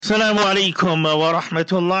السلام عليكم ورحمة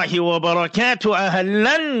الله وبركاته.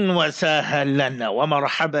 أهلا وسهلا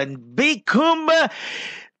ومرحبا بكم.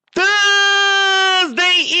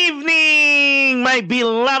 Thursday evening, my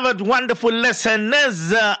beloved, wonderful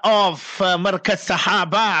listeners of Markaz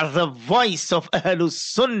Sahaba, the voice of Ahlus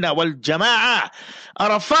Sunnah wal Jama'ah.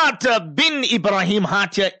 Arafat bin Ibrahim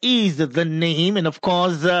Hatia is the name, and of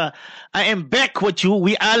course, I am back with you.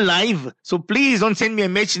 We are live, so please don't send me a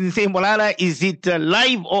message and say, Molana, is it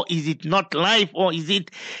live or is it not live or is it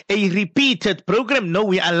a repeated program? No,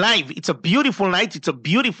 we are live. It's a beautiful night. It's a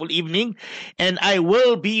beautiful evening, and I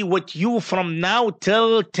will be with you from now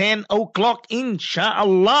till 10 o'clock,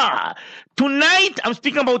 inshallah. Tonight, I'm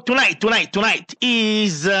speaking about tonight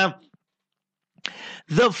is the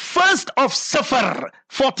 1st of Safar,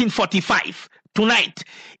 1445. Tonight,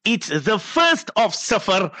 it's the 1st of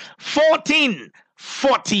Safar,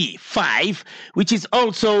 1445, which is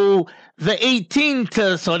also the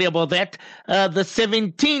 18th, sorry about that, the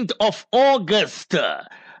 17th of August,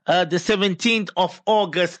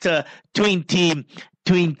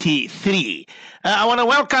 2023. I want to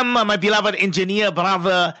welcome my beloved engineer,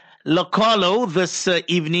 brother Locolo, this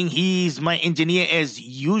evening. He's my engineer as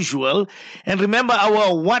usual. And remember,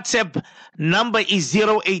 our WhatsApp number is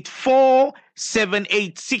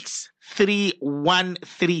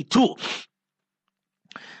 084-786-3132.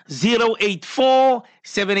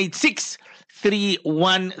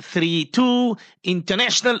 084-786-3132.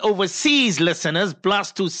 International overseas listeners,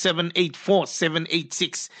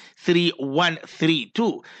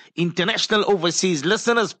 +2-784-786-3132. International overseas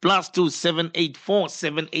listeners,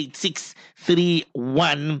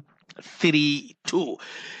 +2-784-786-3132.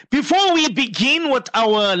 Before we begin with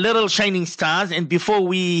our little shining stars, and before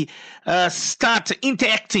we start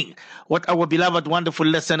interacting with our beloved, wonderful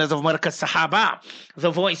listeners of Markaz Sahaba,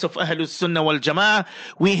 the voice of Ahlus Sunnah wal Jama'ah,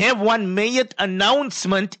 we have one mayat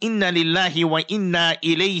announcement. Inna lillahi wa inna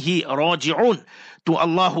ilayhi raji'un. To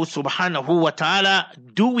Allah subhanahu wa ta'ala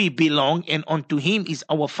do we belong, and unto him is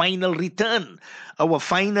our final return, our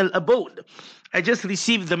final abode. I just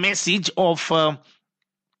received the message of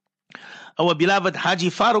our beloved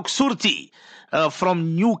Haji Farooq Surti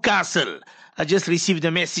from Newcastle. I just received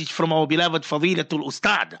a message from our beloved Fadilatul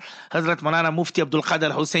Ustad, Hazrat Manana Mufti Abdul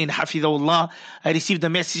Qadir Hussain Hafidhullah. I received a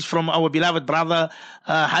message from our beloved brother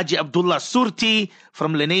Haji Abdullah Surti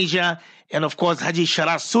from Lenasia, and of course Haji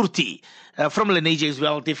Sharaz Surti from Lenasia as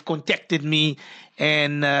well. They've contacted me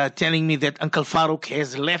and telling me that Uncle Farooq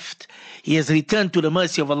has left. He has returned to the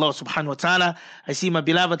mercy of Allah subhanahu wa ta'ala. I see my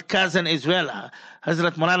beloved cousin as well,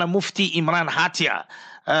 Hazrat Manana Mufti Imran Hatia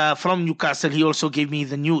from Newcastle. He also gave me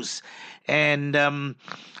the news. And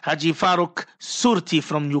Haji Farooq Surti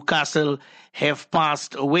from Newcastle have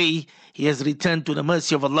passed away. He has returned to the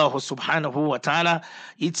mercy of Allah subhanahu wa ta'ala.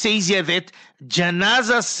 It says here that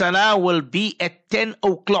Janaza Salah will be at 10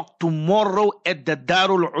 o'clock tomorrow at the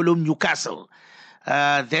Darul Ulum Newcastle.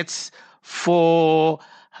 That's for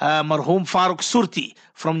Marhum Farooq Surti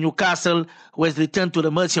from Newcastle, who has returned to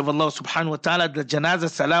the mercy of Allah subhanahu wa ta'ala. The Janaza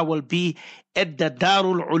Salah will be at the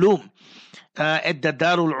Darul Ulum. At the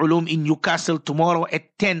Darul Ulum in Newcastle tomorrow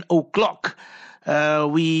at 10 o'clock.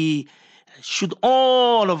 We should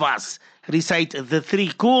all of us recite the 3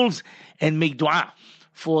 Quls and make dua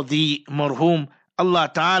for the marhum. Allah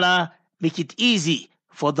Ta'ala make it easy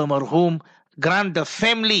for the marhum. Grant the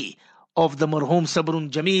family of the marhum Sabrun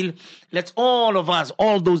Jamil. Let's all of us,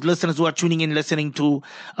 all those listeners who are tuning in, listening to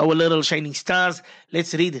our little shining stars,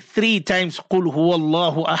 let's read 3 times Qul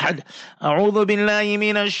Huwallahu Ahad. A'udhu billahi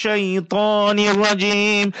minash shaytanir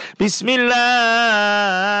rajim.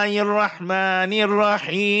 Bismillahir rahmanir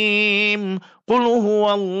rahim. قل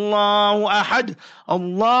هو الله أحد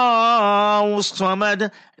الله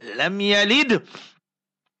الصمد لم يلد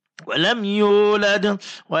ولم يولد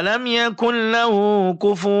ولم يكن له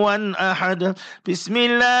كفوا أحد بسم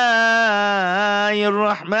الله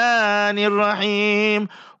الرحمن الرحيم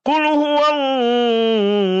قل هو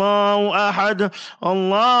الله أحد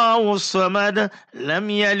الله الصمد لم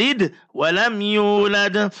يلد ولم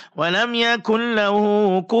يولد ولم يكن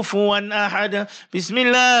له كفوا أحد بسم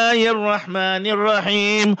الله الرحمن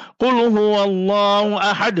الرحيم قل هو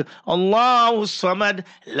الله أحد الله الصمد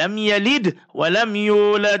لم يلد ولم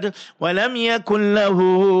يولد ولم يكن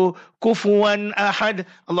له كفوا أحد.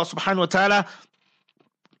 Allah subhanahu wa ta'ala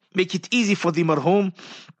make it easy for the marhum.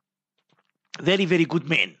 Very, very good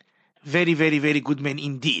man. Very, very, very good man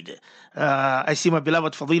indeed. I see my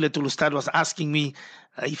beloved Fadilatul Ustad was asking me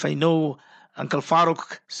if I know Uncle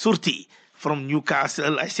Farooq Surti from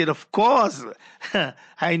Newcastle. I said, of course.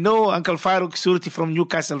 I know Uncle Farooq Surti from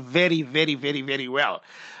Newcastle very, very, very, very well.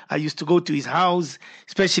 I used to go to his house,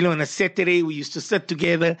 especially on a Saturday. We used to sit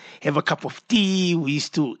together, have a cup of tea. We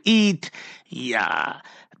used to eat. Yeah,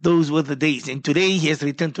 those were the days. And today he has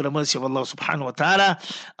returned to the mercy of Allah subhanahu wa ta'ala.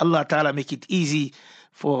 Allah ta'ala make it easy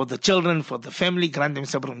for the children, for the family, grant them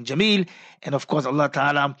sabrun jameel. And of course, Allah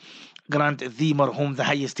ta'ala grant the marhum the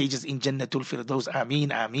highest stages in Jannatul Firdaus.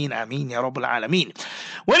 Ameen, ameen, ameen, ya Rabbal Alameen.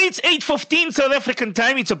 When it's 8:15 South African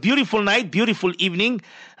time, it's a beautiful night, beautiful evening.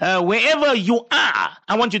 Wherever you are,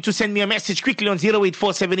 I want you to send me a message quickly on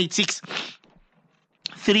 084-786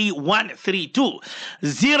 3132.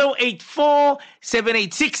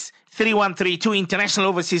 084-786 3132. International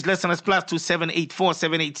overseas listeners +2 784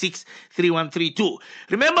 3132.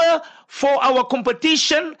 Remember, for our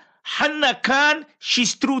competition, Hannah Khan,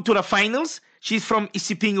 she's through to the finals. She's from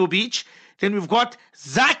Isipingo Beach. Then we've got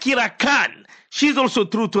Zakira Khan. She's also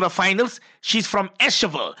through to the finals. She's from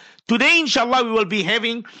Asherville. Today, inshallah, we will be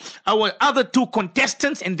having our other two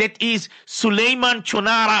contestants, and that is Suleiman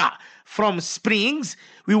Chonara from Springs.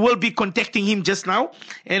 We will be contacting him just now.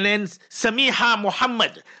 And then Samiha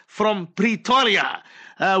Muhammad from Pretoria.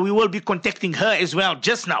 We will be contacting her as well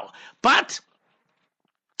just now. But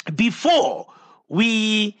before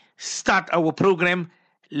we start our program,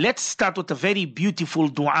 let's start with a very beautiful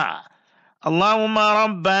dua. Allahumma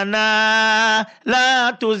rabbana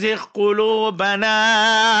la tuzigh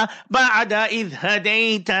qulubana ba'da idh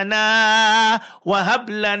hadaytana wa hab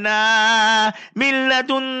lana min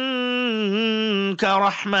ladunka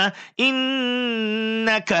rahma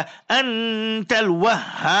innaka antal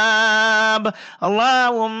wahhab.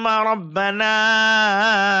 Allahumma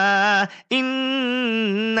rabbana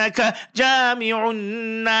innaka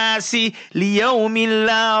jami'un nasi liyawmin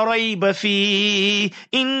la rayba fi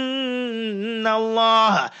Inna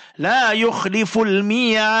Allah la yukhliful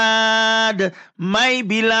mi'ad. My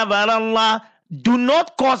beloved Allah, do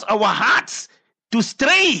not cause our hearts to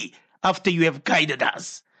stray after you have guided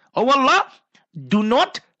us. Oh Allah, do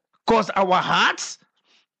not cause our hearts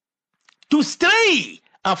to stray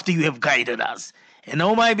after you have guided us. And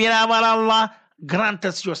oh my beloved Allah, grant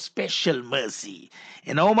us your special mercy.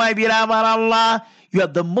 And oh my beloved Allah, you are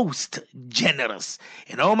the most generous.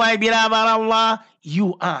 And oh my beloved Allah,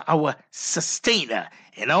 you are our sustainer.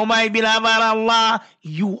 And oh my beloved Allah,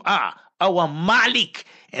 you are our Malik.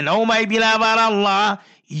 And oh my beloved Allah,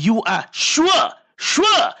 you are sure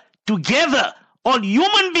together all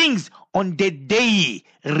human beings on that day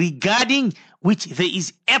regarding which there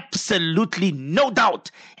is absolutely no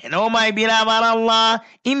doubt. And oh my beloved Allah,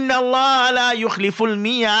 Inna Allah la yukhliful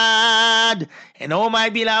mi'ad. And oh my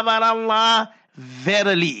beloved Allah,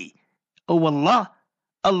 verily, oh Allah,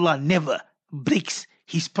 Allah never breaks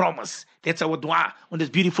his promise. That's our dua on this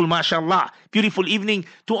beautiful, mashallah, beautiful evening.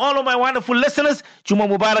 To all of my wonderful listeners, Juma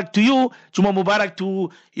Mubarak to you, Juma Mubarak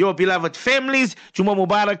to your beloved families, Juma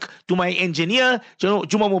Mubarak to my engineer, Juma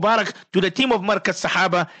Mubarak to the team of Markaz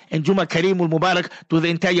Sahaba, and Juma Kareemul Mubarak to the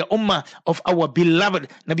entire ummah of our beloved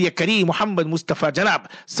Nabi Kareem Muhammad Mustafa Janab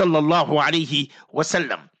sallallahu alayhi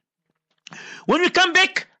wasallam. When we come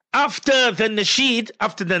back after the nasheed,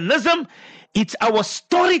 after the nizam, it's our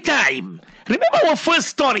story time. Remember our first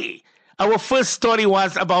story? Our first story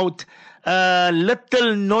was about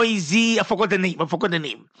little noisy. I forgot the name.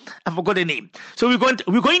 So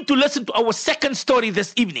we're going to listen to our second story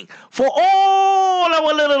this evening. For all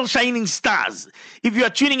our little shining stars, if you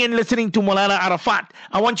are tuning in listening to Maulana Arafat,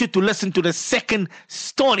 I want you to listen to the second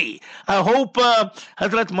story. I hope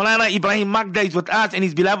Hazrat Maulana Ibrahim Magda is with us and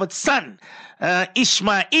his beloved son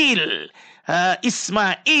Ismail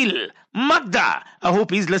Magda. I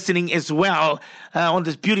hope he's listening as well on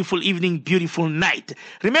this beautiful evening, beautiful night.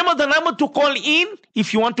 Remember the number to call in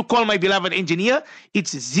if you want to call my beloved engineer.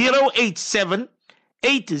 It's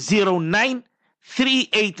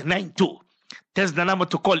 087-809-3892. That's the number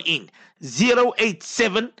to call in.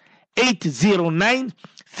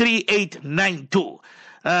 087-809-3892.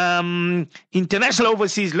 International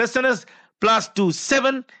overseas listeners, +2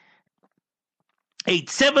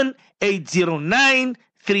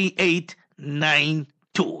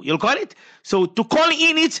 787-809-3892. You'll call it. So to call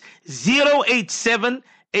in, it's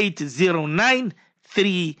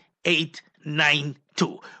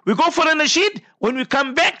 087-809-3892. We go for a nasheed. When we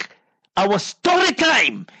come back, our story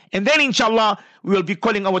time. And then inshallah, we will be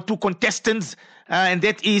calling our two contestants. And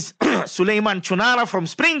that is Suleiman Chonara from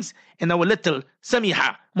Springs and our little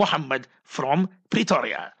Samiha Muhammad from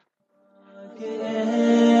Pretoria.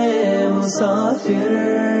 मुसाफिर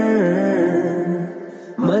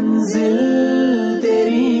मंजिल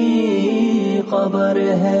तेरी खबर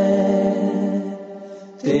है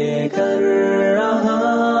तय कर रहा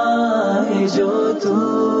है जो तू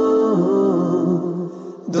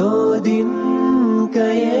 2 दिन का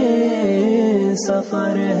ये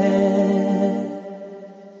सफर है।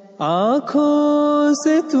 आँखों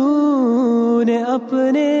से तूने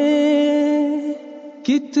अपने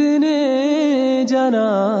कितने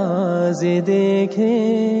जनाज़े देखे,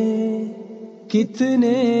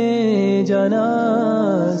 कितने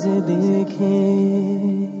जनाज़े देखे।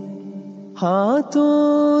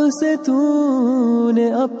 हाथों से तूने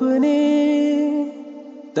अपने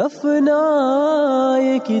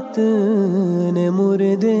दफनाए कितने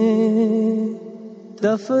मुर्दे,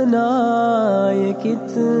 दफनाए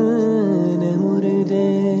कितने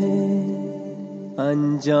मुर्दे।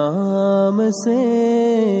 अंजाम से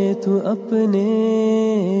तू अपने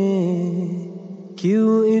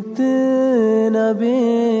क्यों इतना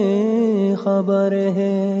बेखबर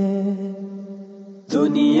है।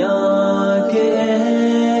 दुनिया के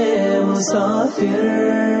मुसाफिर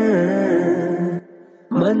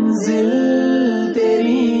मंजिल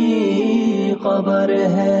तेरी कब्र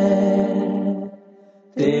है।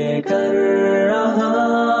 तय कर रहा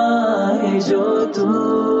है जो तू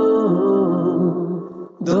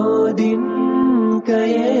 2 दिन का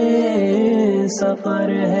ये सफर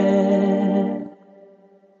है।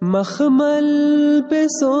 मखमल पे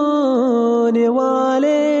सोने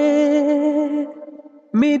वाले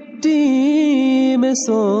मिट्टी में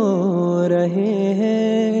सो रहे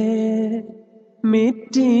हैं,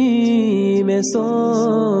 मिट्टी में सो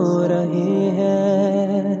रहे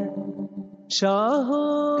हैं। शाहो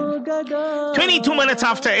गदा 22 minutes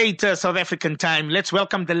after 8 South African time. Let's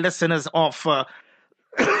welcome the listeners of our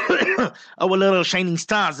little shining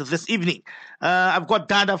stars of this evening. I've got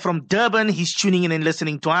Dada from Durban. He's tuning in and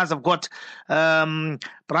listening to us. I've got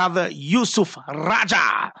brother Yusuf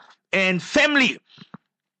Raja and family.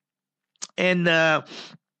 And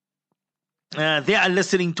they are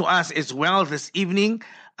listening to us as well this evening.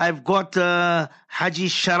 I've got Haji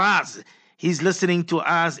Sharaz. He's listening to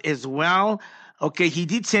us as well. Okay, he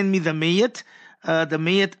did send me the Mayat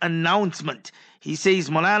announcement. He says,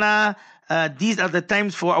 Malana, these are the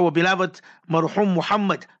times for our beloved Marhum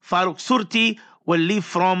Muhammad Farooq Surti will leave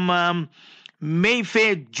from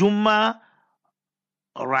Mayfair Jumma,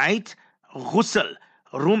 all right, Ghusl,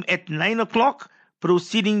 room at 9 o'clock,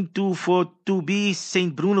 proceeding to 2B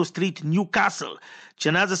St. Bruno Street, Newcastle.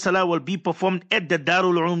 Janaza Salah will be performed at the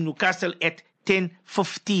Darul Ulum, Newcastle at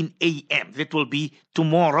 10:15 a.m. That will be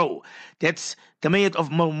tomorrow. That's the Mayat of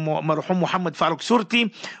Marhum Muhammad Farooq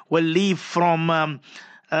Surti will leave from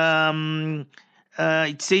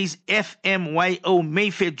it says FMYO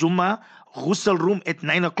Mayfair Jumma Ghusl room at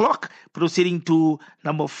 9 o'clock, proceeding to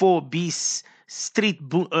number 4B Street,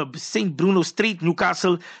 St. Bruno Street,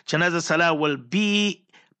 Newcastle. Janaza Salah will be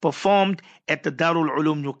performed at the Darul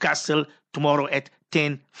Ulum, Newcastle tomorrow at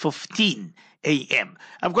 10:15 a.m.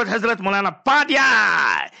 I've got Hazrat Maulana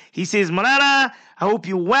Padia. He says, Maulana, I hope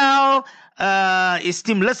you're well.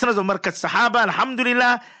 Esteemed listeners of Markaz Sahaba,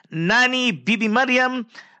 Alhamdulillah, Nani, Bibi Maryam,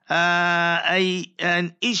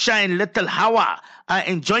 and Isha and Little Hawa are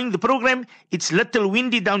enjoying the program. It's little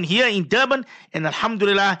windy down here in Durban, and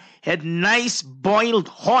Alhamdulillah, had nice boiled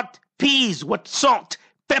hot peas with salt,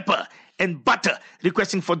 pepper, and butter,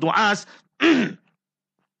 requesting for du'as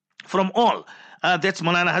from all. That's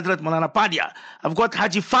Maulana Hazrat Maulana Padia. I've got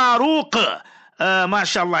Haji Farooq,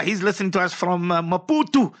 mashallah, he's listening to us from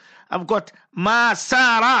Maputo. I've got Ma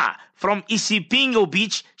Sarah from Isipingo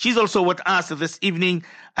Beach. She's also with us this evening.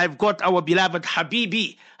 I've got our beloved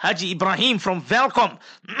Habibi, Haji Ibrahim from Velcom.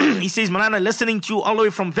 He says, Malana, listening to you all the way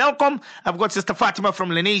from Velcom. I've got Sister Fatima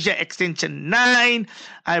from Lenasia, Extension 9.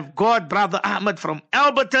 I've got Brother Ahmed from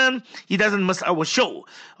Alberton. He doesn't miss our show.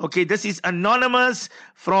 Okay, this is Anonymous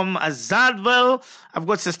from Azadville. I've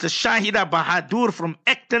got Sister Shahida Bahadur from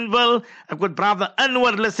Actonville. I've got Brother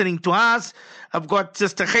Anwar listening to us. I've got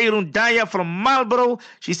Sister Khairun Daya from Marlborough.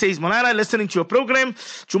 She says, Malana, listening to your program.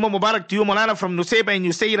 Juma Mubarak to you, Malana, from Nuseba and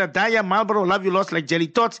Nusaira Daya, Marlborough. Love you lost like jelly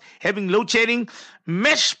tots. Having load shedding.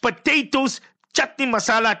 Mashed potatoes, chutney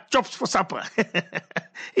masala, chops for supper.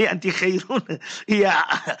 Hey, Auntie Khairun. Yeah.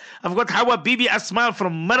 I've got Hawa Bibi Asmal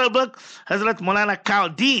from Marlborough. Hazrat Maulana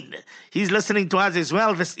Kaldeen. He's listening to us as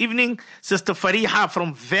well this evening. Sister Fariha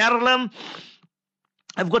from Verlam.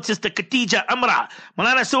 I've got Sister Khatija Amra.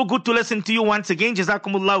 Malana, so good to listen to you once again.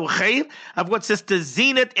 Jazakumullahu khair. I've got Sister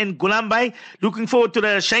Zenat and Gulambai. Looking forward to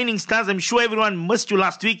the Shining Stars. I'm sure everyone missed you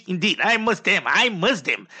last week. Indeed, I missed them.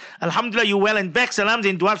 Alhamdulillah, you well and back. Salams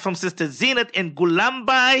and du'as from Sister Zenat and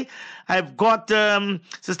Gulambai. I've got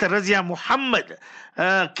Sister Razia Muhammad.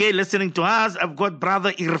 Okay, listening to us. I've got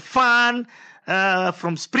Brother Irfan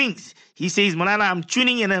from Springs. He says, Malana, I'm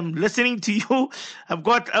tuning and I'm listening to you. I've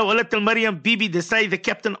got our little Maryam Bibi Desai, the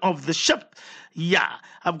captain of the ship. Yeah.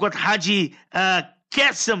 I've got Haji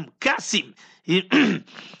Kasim.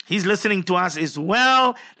 He's listening to us as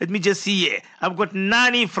well. Let me just see here. I've got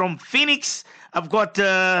Nani from Phoenix. I've got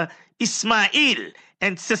Ismail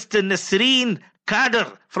and Sister Nasreen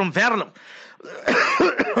Kader from Verulam.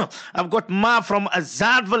 I've got Ma from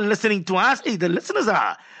Azadville listening to us. Hey, the listeners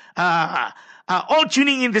are all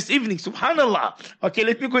tuning in this evening. Subhanallah. Okay,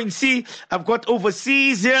 let me go and see. I've got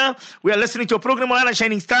overseas here. We are listening to a program on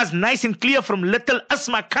Shining Stars, nice and clear from Little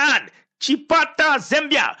Asma Khan, Chipata,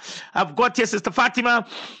 Zambia. I've got here Sister Fatima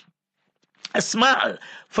Asmal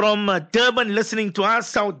from Durban listening to us,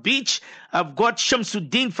 South Beach. I've got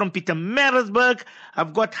Shamsuddin from Pietermaritzburg.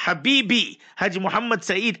 I've got Habibi, Haji Muhammad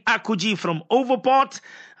Saeed Akuji from Overport.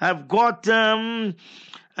 I've got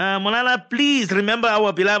Mulana, please remember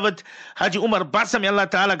our beloved Haji Umar Bassa. May Allah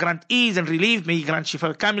Ta'ala grant ease and relief. May He grant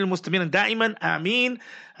Shifa Kamil Muslimin and Da'iman. Ameen.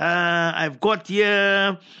 I've got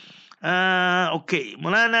here, okay,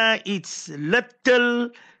 Mulana, it's little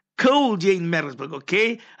cold here in Maritzburg,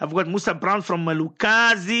 okay? I've got Musa Brown from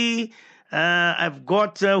Malukazi. I've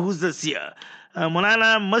got, who's this here?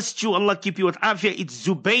 Monana, must you, Allah keep you with afia. It's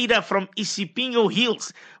Zubaida from Isipingo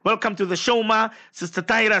Hills. Welcome to the show, Ma. Sister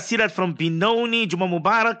Tahira Sirat from Binoni, Juma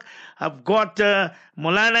Mubarak. I've got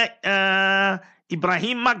Molana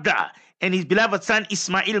Ibrahim Magda and his beloved son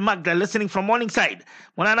Ismail Magda listening from Morningside.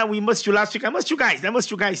 Molana, we missed you last week. I missed you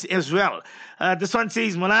guys as well. This one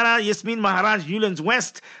says, Molana Yasmin Maharaj, Newlands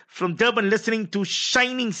West from Durban listening to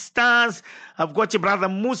Shining Stars. I've got your brother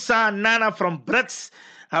Musa Nana from Brits.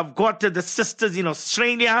 I've got the sisters in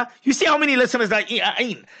Australia. You see how many listeners are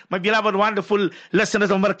in. My beloved, wonderful listeners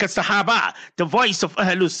of Markaz Sahaba, the voice of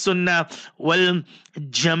Ahlus Sunnah wal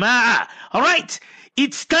Jama'ah. All right,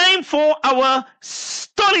 it's time for our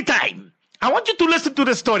story time. I want you to listen to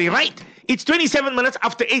the story, right? It's 27 minutes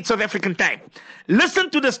after 8 South African time. Listen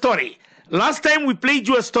to the story. Last time we played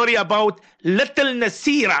you a story about little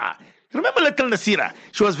Nasira. Remember little Nasira?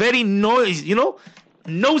 She was very nosy.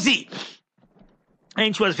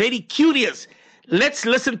 And she was very curious. Let's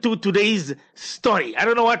listen to today's story. I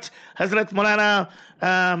don't know what Hazrat Maulana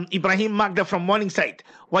Ibrahim Magda from Morningside,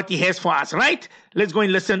 what he has for us, right? Let's go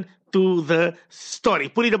and listen to the story.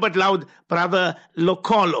 Put it a bit loud, Brother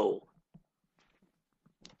Lokolo.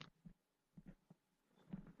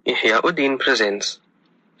 Ihyauddin presents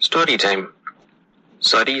Story Time.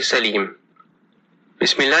 Sari Salim.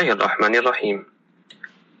 Bismillahirrahmanirrahim.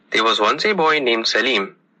 There was once a boy named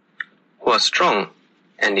Salim who was strong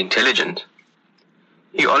and intelligent.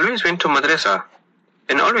 He always went to madrasa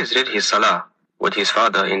and always read his salah with his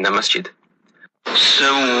father in the masjid.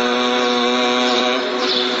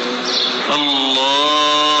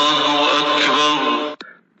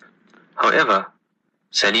 However,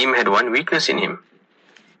 Salim had one weakness in him.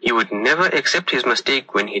 He would never accept his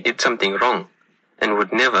mistake when he did something wrong and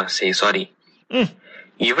would never say sorry.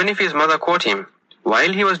 Even if his mother caught him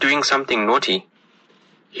while he was doing something naughty,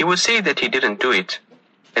 he would say that he didn't do it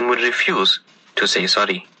and would refuse to say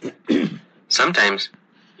sorry. Sometimes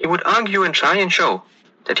he would argue and try and show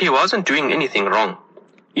that he wasn't doing anything wrong,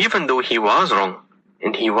 even though he was wrong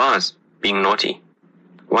and he was being naughty.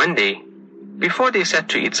 One day, before they sat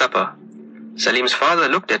to eat supper, Salim's father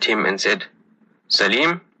looked at him and said,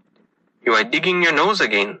 "Salim, you are digging your nose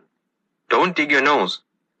again. Don't dig your nose.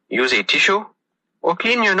 Use a tissue or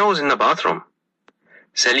clean your nose in the bathroom."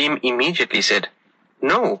 Salim immediately said,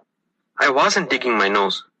 "No, I wasn't digging my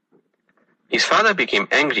nose." His father became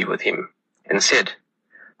angry with him and said,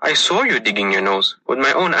 "I saw you digging your nose with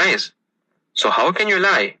my own eyes. So how can you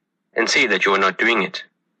lie and say that you are not doing it?"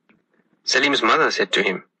 Salim's mother said to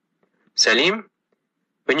him, "Salim,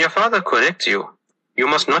 when your father corrects you, you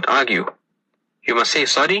must not argue. You must say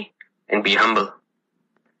sorry and be humble."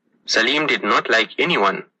 Salim did not like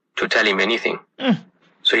anyone to tell him anything.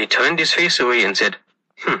 So he turned his face away and said,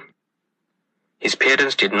 His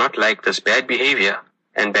parents did not like this bad behavior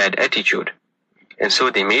and bad attitude, and so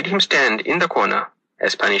they made him stand in the corner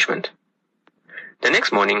as punishment. The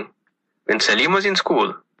next morning, when Salim was in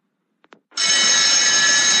school,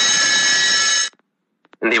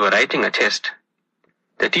 and they were writing a test,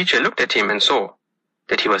 the teacher looked at him and saw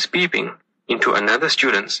that he was peeping into another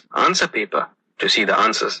student's answer paper to see the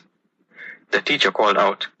answers. The teacher called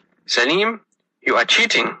out, "Salim, you are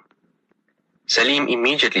cheating." Salim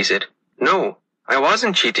immediately said, "No, I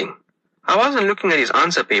wasn't cheating. I wasn't looking at his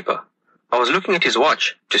answer paper. I was looking at his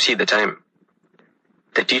watch to see the time."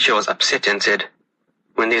 The teacher was upset and said,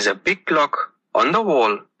 "When there's a big clock on the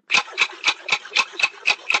wall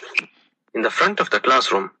in the front of the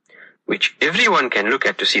classroom, which everyone can look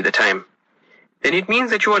at to see the time, then it means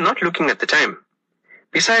that you are not looking at the time.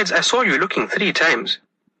 Besides, I saw you looking 3 times.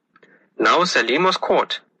 Now Salim was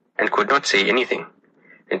caught and could not say anything.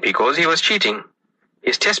 and because he was cheating,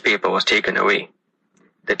 his test paper was taken away.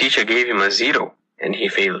 The teacher gave him a 0 and he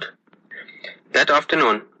failed. That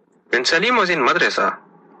afternoon, when Salim was in madrasa,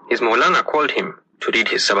 his Maulana called him to read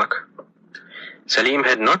his sabak. Salim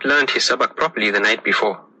had not learned his sabak properly the night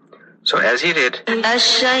before. So as he read,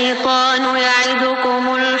 الشيطان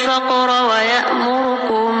يعدكم الفقر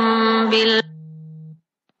ويأمركم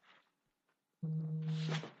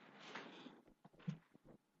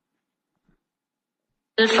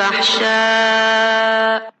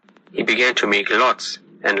بالفحشاء. He began to make lots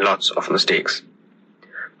and lots of mistakes.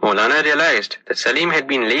 Maulana realized that Salim had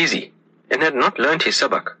been lazy and had not learned his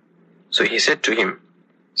sabak. So he said to him,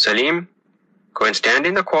 Salim, go and stand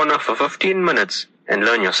in the corner for 15 minutes and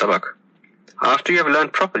learn your sabak. After you have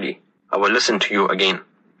learned properly, I will listen to you again.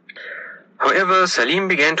 However, Salim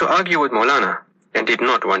began to argue with Maulana and did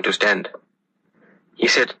not want to stand. He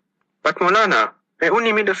said, but Maulana, I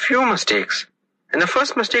only made a few mistakes, and the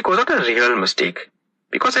first mistake was not a real mistake,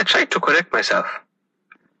 because I tried to correct myself.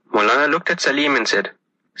 Maulana looked at Salim and said,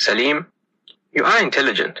 Salim, you are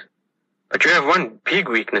intelligent, but you have one big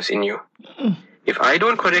weakness in you. If I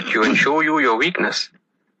don't correct you and show you your weakness,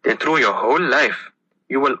 then through your whole life,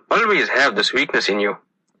 you will always have this weakness in you,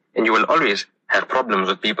 and you will always have problems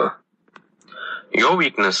with people. Your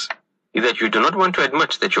weakness is that you do not want to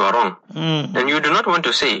admit that you are wrong, and you do not want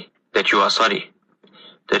to say that you are sorry.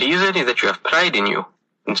 The reason is that you have pride in you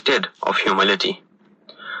instead of humility.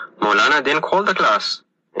 Maulana then called the class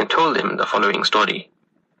and told them the following story.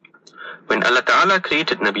 When Allah Ta'ala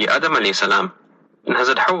created Nabi Adam alayhi salam and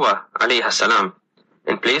Hazrat Hawa alayhi salam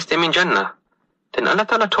and placed them in Jannah, then Allah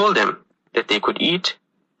Ta'ala told them that they could eat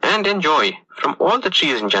and enjoy from all the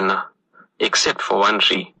trees in Jannah except for one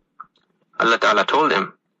tree. Allah Ta'ala told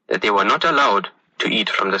them that they were not allowed to eat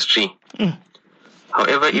from this tree.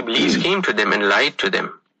 However, Iblis came to them and lied to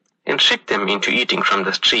them and tricked them into eating from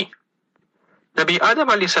this tree. Nabi Adam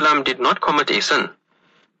alayhi salam did not commit a sin,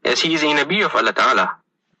 as he is a Nabi of Allah Ta'ala,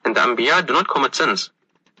 and the Anbiya do not commit sins.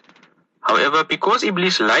 However, because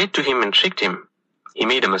Iblis lied to him and tricked him, he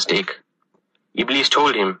made a mistake. Iblis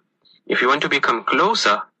told him, if you want to become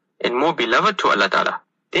closer and more beloved to Allah Ta'ala,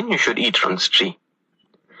 then you should eat from this tree.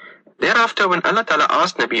 Thereafter, when Allah Ta'ala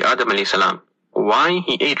asked Nabi Adam alayhi salam why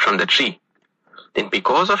he ate from the tree, then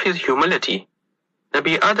because of his humility,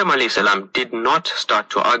 Nabi Adam alayhi salam did not start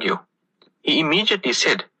to argue. He immediately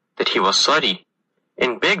said that he was sorry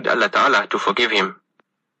and begged Allah Ta'ala to forgive him.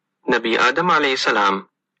 Nabi Adam alayhi salam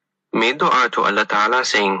made dua to Allah Ta'ala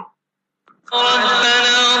saying,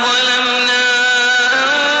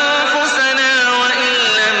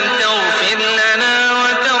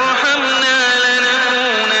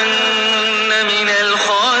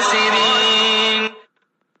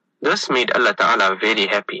 This made Allah Ta'ala very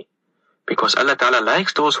happy, because Allah Ta'ala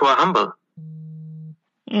likes those who are humble.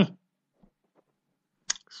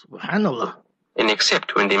 Subhanallah. And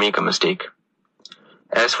accept when they make a mistake.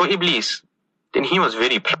 As for Iblis, then he was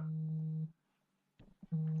very proud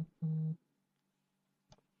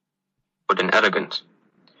and arrogant.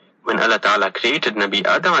 When Allah Ta'ala created Nabi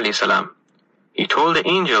Adam alayhi salam, he told the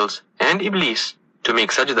angels and Iblis to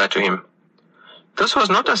make sajda to him. This was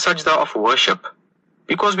not a sajda of worship,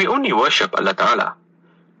 because we only worship Allah Ta'ala.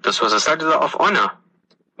 This was a sajda of honor,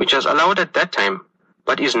 which was allowed at that time,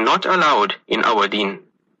 but is not allowed in our deen.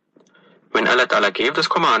 When Allah Ta'ala gave this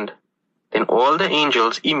command, then all the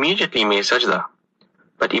angels immediately made sajda,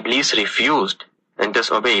 but Iblis refused and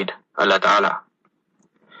disobeyed Allah Ta'ala.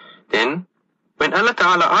 Then, when Allah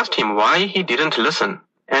Ta'ala asked him why he didn't listen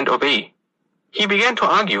and obey, he began to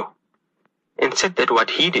argue and said that what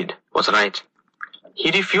he did was right.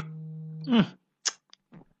 He refused.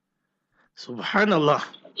 Subhanallah.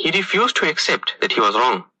 He refused to accept that he was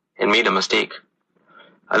wrong and made a mistake.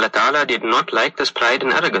 Allah Ta'ala did not like this pride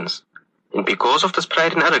and arrogance, and because of this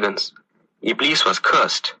pride and arrogance, Iblis was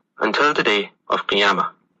cursed until the day of Qiyamah.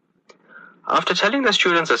 After telling the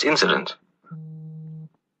students this incident,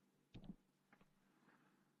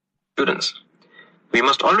 we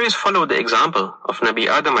must always follow the example of Nabi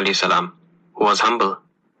Adam alayhi salam, who was humble,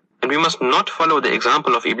 and we must not follow the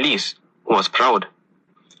example of Iblis, who was proud.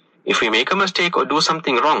 If we make a mistake or do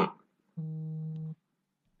something wrong,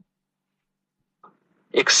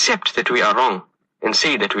 accept that we are wrong and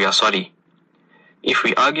say that we are sorry. If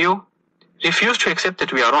we argue, refuse to accept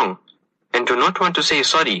that we are wrong and do not want to say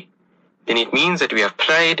sorry, then it means that we have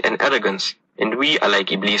pride and arrogance and we are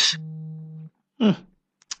like Iblis.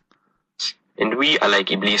 And we are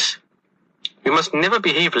like Iblis. We must never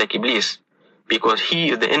behave like Iblis because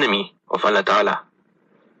he is the enemy of Allah Ta'ala.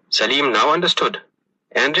 Salim now understood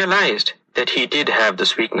and realized that he did have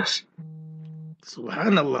this weakness.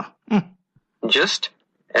 Subhanallah. Just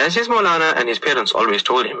as his Maulana and his parents always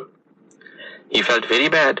told him. He felt very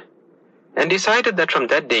bad and decided that from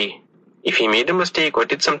that day, if he made a mistake or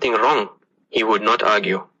did something wrong, he would not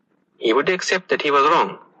argue. He would accept that he was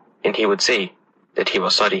wrong, and he would say that he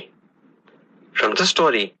was sorry. From this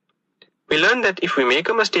story, we learn that if we make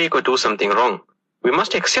a mistake or do something wrong, we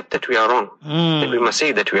must accept that we are wrong, and we must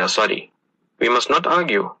say that we are sorry. We must not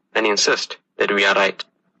argue and insist that we are right.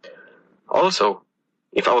 Also,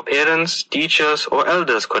 if our parents, teachers, or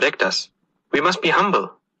elders correct us, we must be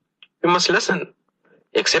humble. We must listen,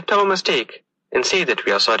 accept our mistake, and say that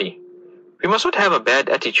we are sorry. We must not have a bad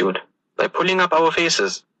attitude by pulling up our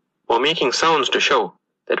faces or making sounds to show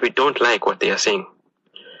that we don't like what they are saying.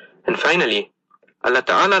 And finally, Allah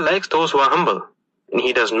Ta'ala likes those who are humble, and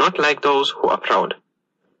He does not like those who are proud.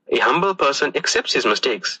 A humble person accepts his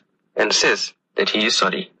mistakes and says that he is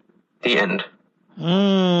sorry. The end.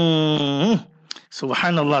 Subhanallah,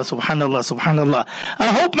 subhanallah, subhanallah. I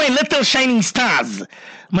hope my little shining stars,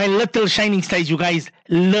 you guys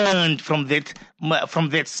learned from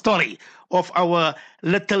that story of our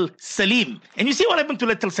little Salim. And you see what happened to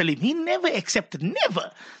little Salim? He never accepted,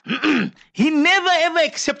 never. He never ever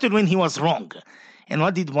accepted when he was wrong. And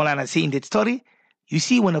what did Maulana say in that story? You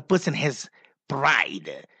see, when a person has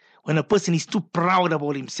pride, when a person is too proud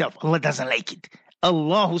about himself, Allah doesn't like it.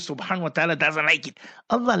 Allah subhanahu wa ta'ala doesn't like it.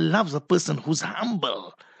 Allah loves a person who's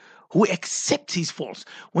humble, who accepts his faults.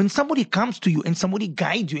 When somebody comes to you and somebody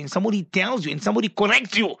guides you and somebody tells you and somebody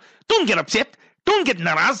corrects you, don't get upset, don't get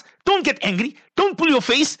naraz, don't get angry, don't pull your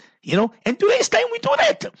face, and today's time we do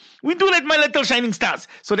that. We do that, my little shining stars.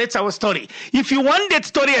 So that's our story. If you want that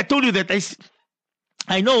story, I told you that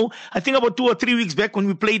I know, I think about 2 or 3 weeks back when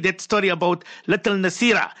we played that story about little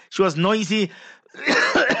Nasira. She was noisy,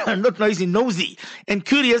 not noisy, nosy and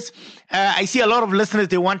curious. I see a lot of listeners,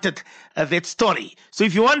 they wanted that story. So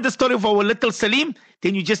if you want the story of our little Salim,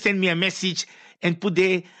 then you just send me a message and put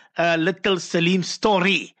the little Salim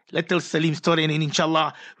story. Little Salim story, and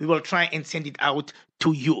inshallah, we will try and send it out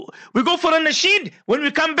to you. We go for a nasheed. When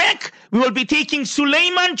we come back, we will be taking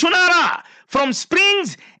Sulaiman Chunara from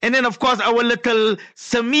Springs, and then, of course, our little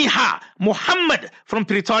Samiha Muhammad from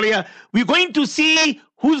Pretoria. We're going to see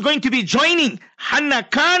who's going to be joining Hannah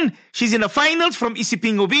Khan. She's in the finals from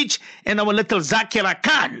Isipingo Beach, and our little Zakira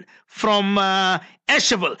Khan from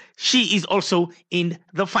Asherville. She is also in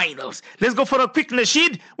the finals. Let's go for a quick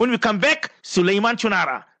nasheed. When we come back, Sulaiman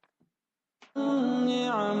Chunara.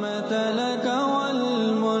 النعمة لك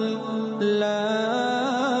والملك لا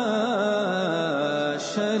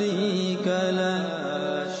شريك لك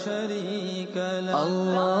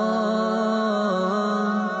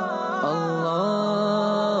الله الله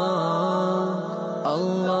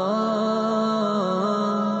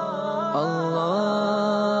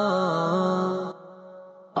الله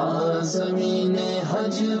आज़मीन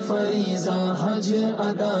हज फरीज़ा हज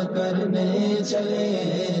अदा करने चले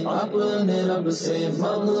अपने रब से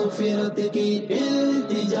मग़फ़िरत की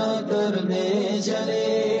इल्तिजा करने चले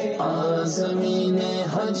आज़मीन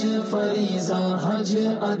हज फरीज़ा हज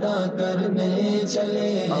अदा करने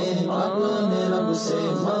चले अपने रब से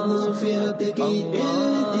मग़फ़िरत की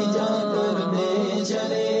इल्तिजा करने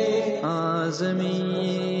चले आज़मीन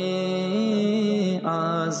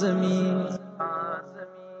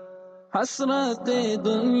हसरत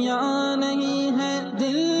दुनिया नहीं है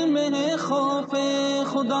दिल में है खौफे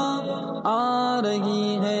खुदा आ रही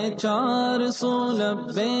है 400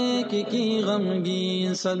 लब्बैक की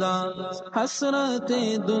गमगीन सदा हसरत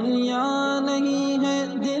दुनिया नहीं है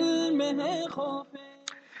दिल में है खौफे.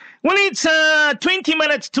 Well, it's 20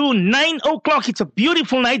 minutes to 9 o'clock. It's a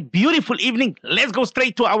beautiful night, beautiful evening. Let's go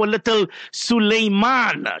straight to our little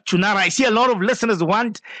Sulaiman Chunara. I see a lot of listeners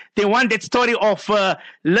want that story of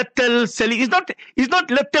little Salim. It's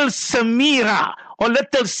not little Samira or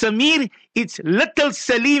little Samir. It's little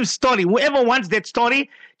Salim's story. Whoever wants that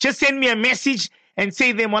story, just send me a message and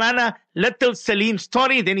say the Maulana little Salim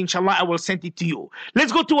story. Then inshallah I will send it to you.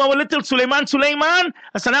 Let's go to our little Sulaiman. Sulaiman,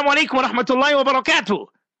 assalamu alaikum wa rahmatullahi wa barakatuh.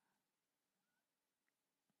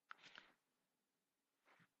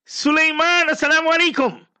 Sulaiman, assalamu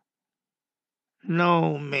alaikum.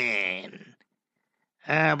 No, man.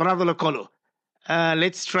 Brother Lokolo.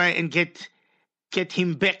 Let's try and get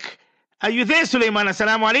him back. Are you there, Sulaiman?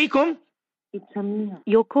 Assalamu alaikum. It's Amina.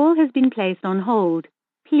 Your call has been placed on hold.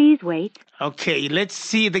 Please wait. Okay, let's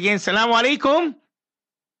see it again. Assalamu alaikum.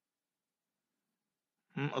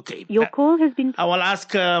 Okay. Your call has been... I will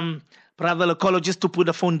ask Brother Lokolo just to put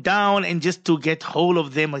the phone down and just to get hold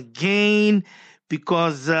of them again.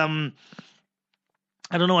 Because I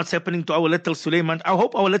don't know what's happening to our little Sulaiman. I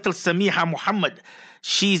hope our little Samiha Muhammad,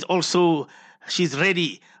 she's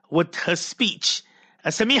ready with her speech.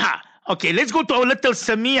 Samiha. Okay, let's go to our little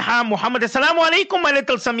Samiha Muhammad. Assalamu alaikum, my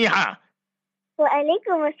little Samiha. Wa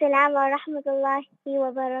alaikum assalam wa rahmatullahi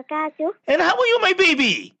wa barakatuh. And how are you, my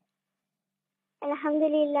baby?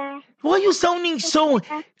 Alhamdulillah. Why are you sounding so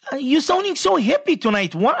happy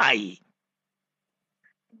tonight? Why?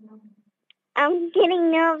 I'm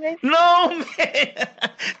getting nervous. No, man.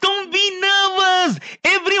 Don't be nervous.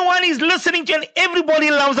 Everyone is listening to you and everybody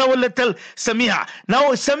loves our little Samiha.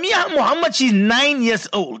 Now, Samiha Muhammad, she's 9 years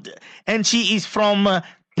old and she is from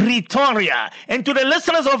Pretoria. And to the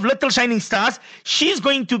listeners of Little Shining Stars, she's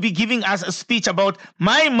going to be giving us a speech about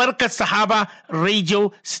my Markaz Sahaba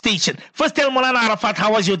radio station. First, tell Maulana Arafat,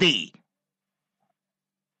 how was your day?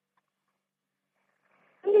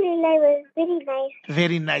 Alhamdulillah, it was very nice.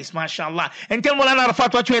 Very nice, mashallah. And tell Maulana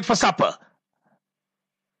Arafat what you had for supper.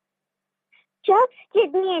 Chops,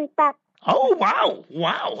 kidney, and pap. Oh, wow.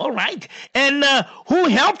 Wow. All right. And who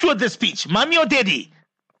helped you with the speech? Mommy or daddy?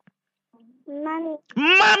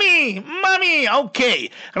 Mommy. Okay.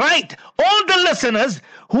 Right. All the listeners,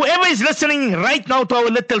 whoever is listening right now to our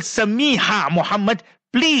little Samiha Muhammad,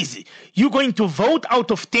 please, you're going to vote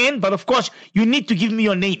out of 10, but of course, you need to give me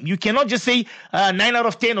your name. You cannot just say 9 out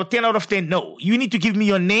of 10 or 10 out of 10. No, you need to give me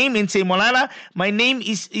your name and say, Maulana, my name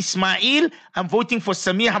is Ismail. I'm voting for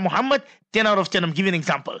Samiha Muhammad. 10 out of 10. I'm giving an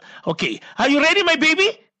example. Okay. Are you ready, my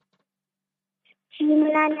baby?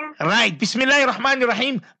 Maulana. Right. Bismillahir Rahmanir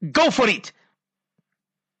Rahim. Go for it.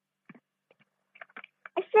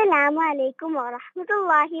 Assalamu alaikum wa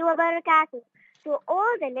rahmatullahi wa barakatuh. To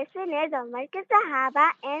all the listeners of Markaz Sahaba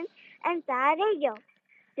and Ansar Radio.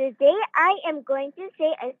 Today I am going to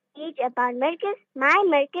say a speech about my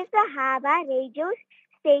Markaz Sahaba radio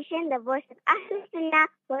station, the voice of Ahlul Sunnah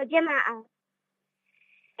wal Jama'ah.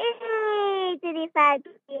 8:35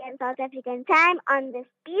 p.m. South African time on this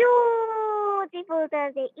beautiful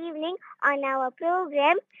Thursday evening on our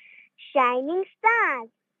program, Shining Stars.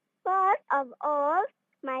 First of all,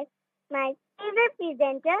 my favorite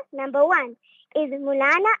presenter, number 1, is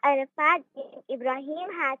Maulana Arafat Ibrahim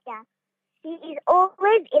Hatta. He is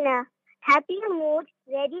always in a happy mood,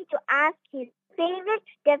 ready to ask his favorite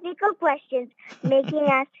difficult questions, making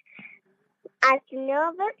us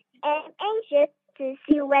nervous and anxious to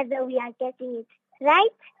see whether we are getting it right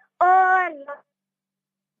or not.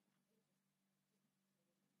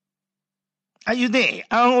 Are you there?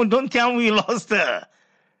 Oh, don't tell me we lost her.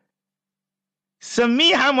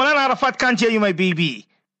 Samiha, Maulana Arafat can't hear you, my baby.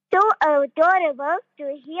 So adorable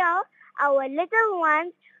to hear our little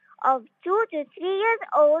ones of 2 to 3 years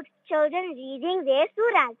old children reading their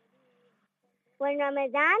surahs. When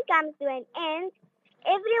Ramadan comes to an end,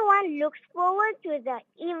 everyone looks forward to the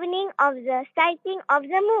evening of the sighting of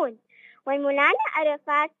the moon. When Maulana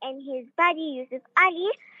Arafat and his buddy Yusuf Ali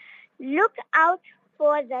look out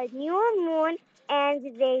for the new moon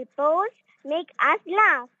and they both make us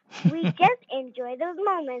laugh. We just enjoy those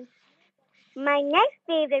moments. My next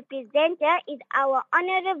favorite presenter is our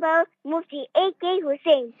Honorable Mufti A.K.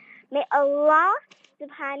 Hussain. May Allah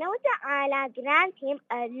subhanahu wa ta'ala grant him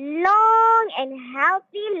a long and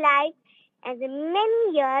healthy life and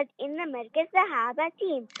many years in the Markaz Sahaba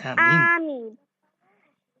team. Ameen.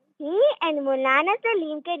 He and Maulana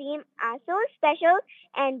Salim Kareem are so special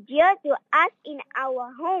and dear to us in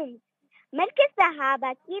our homes. Markaz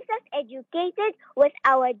Sahaba keeps us educated with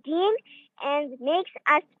our deen and makes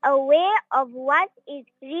us aware of what is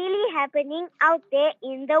really happening out there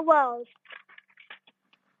in the world.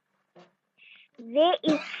 There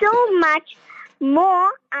is so much more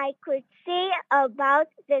I could say about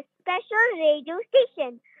this special radio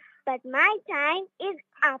station, but my time is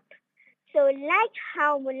up. So like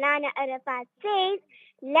how Maulana Arafat says,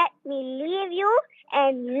 let me leave you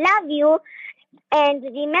and love you, and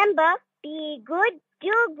remember, be good,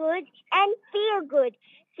 do good, and feel good.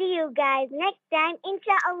 See you guys next time,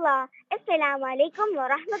 inshallah. Assalamu alaikum wa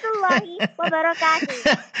rahmatullahi wa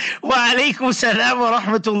barakatuh. Wa alaikum salam wa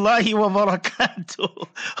rahmatullahi wa barakatuh.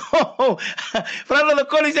 Oh, brother, the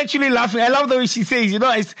call is actually laughing. I love the way she says,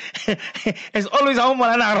 as always, how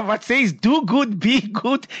Maulana Arafat says, do good, be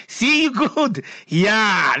good, see you good.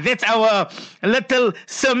 Yeah, that's our little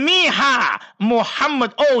Samiha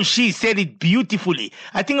Muhammad. Oh, she said it beautifully.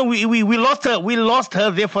 I think we lost her. We lost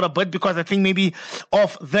her there for a bit because I think maybe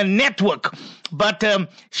of the network. But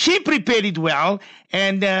she prepared it well,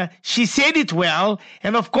 and she said it well,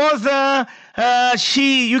 and of course,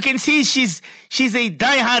 you can see she's a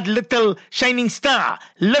diehard little shining star,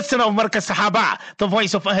 listener of Markaz Sahaba, the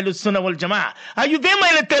voice of Ahlul Sunnah wal Jama'ah. Are you there,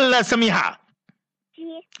 my little Samiha?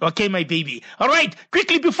 Yes. Okay, my baby. All right,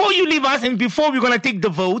 quickly before you leave us, and before we're gonna take the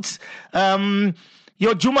votes,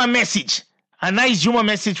 your Juma message. a nice Juma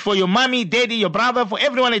message for your mommy, daddy, your brother, for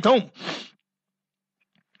everyone at home.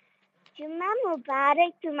 Juma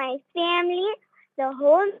Mubarak to my family, the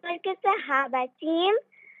whole Markaz Sahaba team,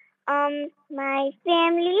 my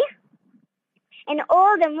family, and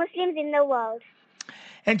all the Muslims in the world.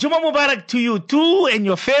 And Juma Mubarak to you too and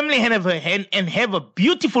your family, and have a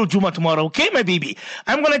beautiful Juma tomorrow, okay, my baby?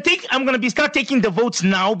 I'm gonna start taking the votes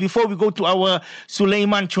now before we go to our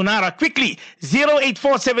Sulaiman Chunara. Quickly,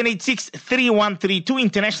 084-786-3132,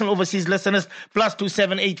 international overseas listeners,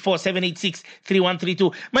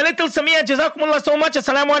 +2784786-3132. My little Samia, Jazakumullah so much.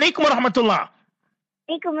 Assalamu alaikum wa rahmatullah.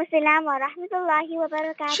 Alaikum assalam wa rahmatullahi wa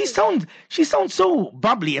barakatuh. She sounds so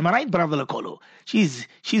bubbly. Am I right, Brother Lakolo? She's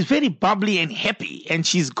very bubbly and happy, and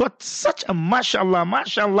she's got such a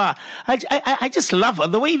mashallah. I just love her,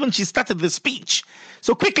 the way even she started the speech.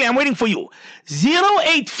 So quickly, I'm waiting for you.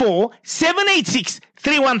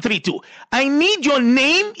 084-786-3132. I need your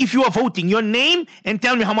name if you are voting. Your name, and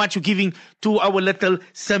tell me how much you're giving to our little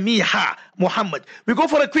Samiha Muhammad. We go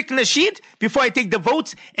for a quick nasheed before I take the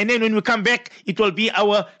votes, and then when we come back, it will be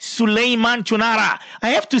our Sulaiman Chunara. I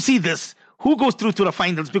have to see this. Who goes through to the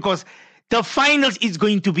finals? Because the finals is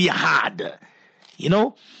going to be hard. You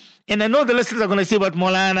know? And I know the listeners are going to say, but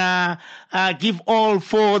Maulana, give all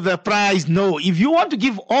four the prize. No, if you want to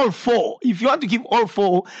give all four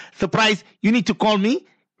the prize, you need to call me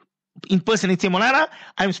in person and say, Maulana,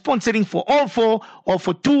 I'm sponsoring for all four, or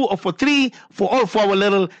for two, or for three, for all four our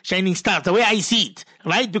little shining stars, the way I see it,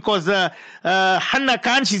 right? Because Hanna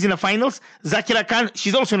Khan, she's in the finals. Zakira Khan,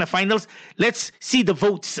 she's also in the finals. Let's see the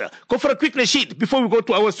votes. Go for a quick nasheed before we go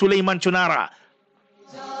to our Sulaiman Chunara.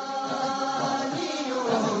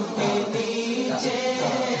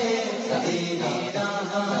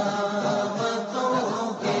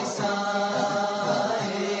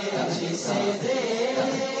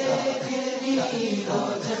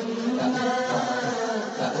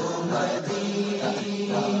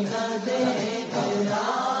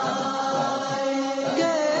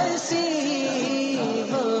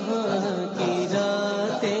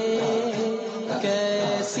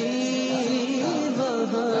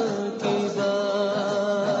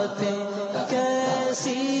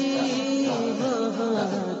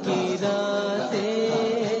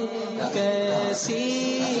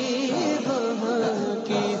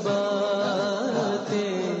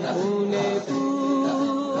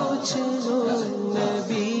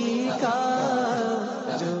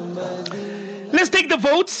 Let's take the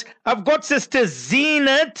votes. I've got Sister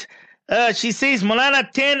Zenat. She says,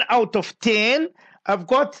 Maulana, 10 out of 10. I've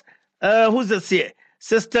got, who's this here?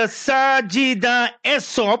 Sister Sajida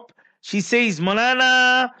Esop. She says,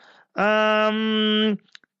 Maulana, 10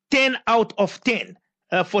 out of 10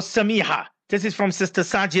 for Samiha. This is from Sister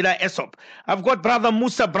Sajida Esop. I've got Brother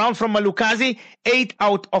Musa Brown from Malukazi, 8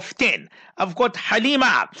 out of 10. I've got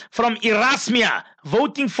Halima from Erasmia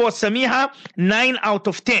voting for Samiha, 9 out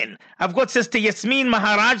of 10. I've got Sister Yasmin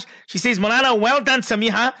Maharaj. She says, Maulana, well done,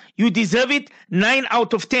 Samiha. You deserve it, 9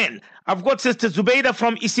 out of 10. I've got Sister Zubaida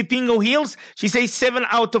from Isipingo Hills. She says 7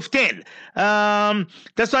 out of 10.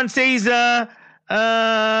 This one says,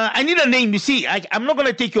 I need a name. You see, I'm not going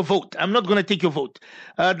to take your vote. I'm not going to take your vote.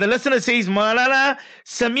 The listener says, Maulana,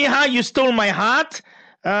 Samiha, you stole my heart.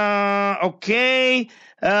 Okay.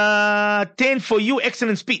 10 for you.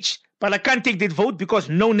 Excellent speech. But I can't take that vote because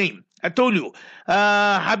no name. I told you.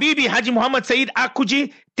 Habibi Haji Muhammad Saeed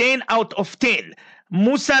Akuji, 10 out of 10.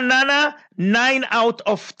 Musa Nana, 9 out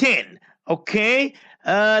of 10. Okay.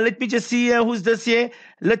 Let me just see who's this here.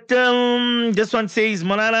 This one says,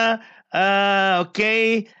 Maulana,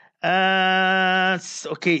 okay.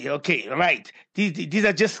 Okay, right. These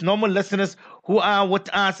are just normal listeners who are with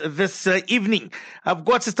us this evening. I've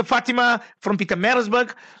got Sister Fatima from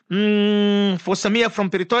Pietermaritzburg. For Samia from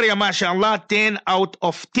Pretoria, mashallah, 10 out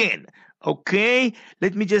of 10. Okay,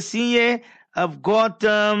 let me just see here. I've got,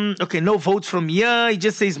 no votes from here. It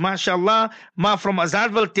just says, mashallah. Ma from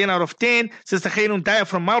Azadville, 10 out of 10. Sister Khairun Daya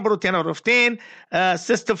from Marlborough, 10 out of 10.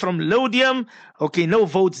 Sister from Lodium. Okay, no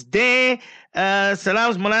votes there.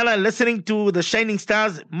 Salams Malala, listening to the Shining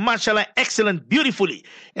Stars. Mashallah, excellent, beautifully.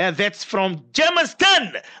 That's from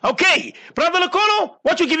Germiston. Okay, Brother Lakolo,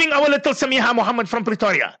 what you giving our little Samiha Muhammad from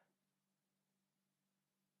Pretoria?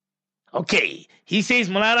 Okay, he says,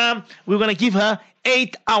 Malala, we're going to give her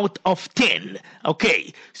 8 out of 10.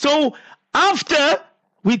 Okay, so after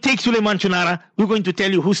we take Sulaiman Chunara, we're going to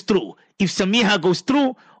tell you who's through. If Samiha goes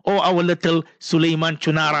through, or our little Sulaiman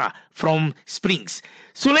Chunara from Springs.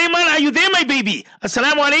 Sulaiman, are you there, my baby?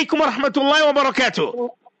 Assalamu alaikum wa rahmatullahi wa barakatuh.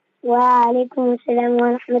 Wa alaikum assalam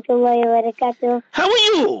wa rahmatullahi wa barakatuh. How are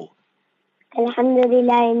you?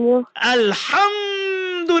 Alhamdulillah, and you? Alhamdulillah.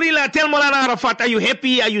 Alhamdulillah. Tell Maulana Arafat, are you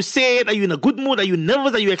happy? Are you sad? Are you in a good mood? Are you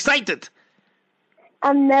nervous? Are you excited?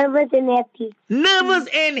 I'm nervous and happy. Nervous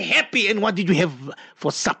and happy. And what did you have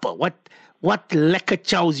for supper? What lekker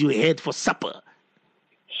chows you had for supper?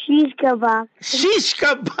 Shish kebab. Shish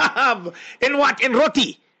kebab. And what? And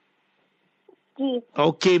roti? Ji.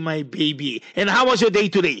 Okay, my baby. And how was your day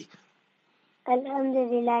today?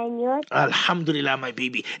 Alhamdulillah, and yours? Alhamdulillah, my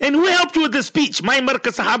baby. And who helped you with the speech? My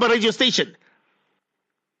Markaz Sahaba radio station.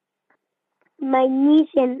 My niece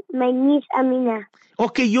Amina.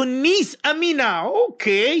 Okay, your niece Amina.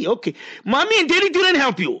 Okay. Mommy and daddy didn't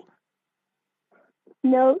help you?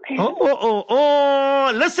 No.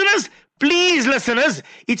 Oh. Listeners, please, listeners,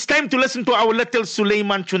 it's time to listen to our little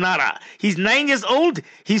Sulaiman Chunara. He's 9 years old.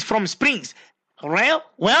 He's from Springs. All right?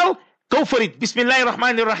 Well, go for it. Bismillahir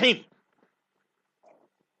Rahmanir Rahim.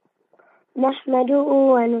 نحمده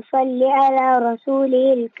ونصلي على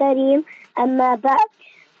رسوله الكريم أما بعد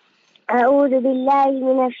أعوذ بالله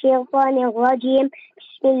من الشيطان الرجيم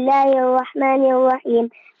بسم الله الرحمن الرحيم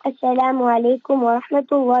السلام عليكم ورحمة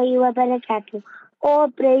الله وبركاته. All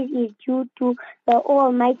praise is due to the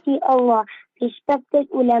Almighty Allah. Respected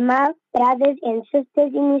ulama, brothers and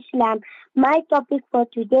sisters in Islam, my topic for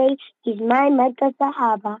today is my Markaz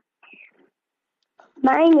Sahaba.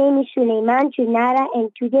 My name is Sulaiman Chunara,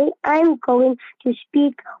 and today I'm going to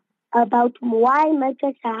speak about why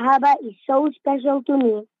Markaz Sahaba is so special to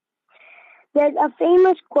me. There's a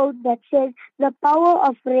famous quote that says, the power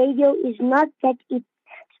of radio is not that it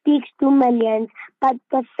speaks to millions, but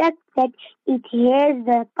the fact that it has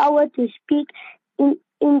the power to speak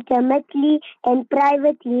intimately and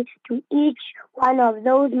privately to each one of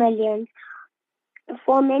those millions.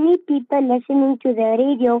 For many people listening to the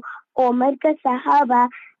radio or Markaz Sahaba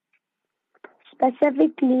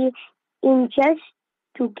specifically in just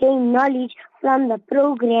to gain knowledge from the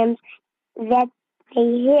programs that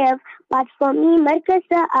they have, but for me Markaz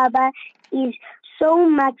Sahaba is so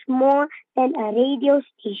much more than a radio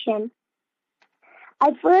station.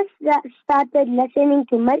 I first started listening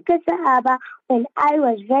to Markaz Sahaba when I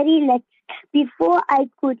was very little, before I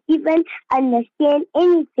could even understand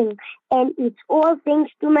anything, and it's all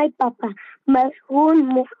thanks to my papa,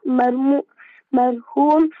 Marhoom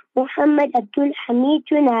Muhammad Abdul Hamid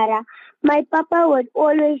Chunara. My papa would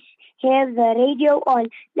always have the radio on,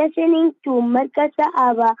 listening to Markaz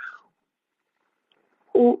Sahaba,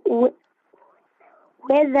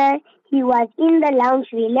 whether he was in the lounge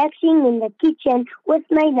relaxing in the kitchen with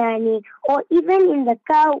my nanny, or even in the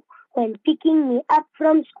car when picking me up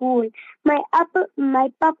from school. My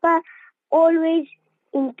papa always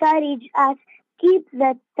encouraged us keep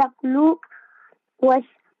the takluk with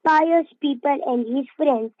pious people and his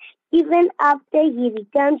friends, even after he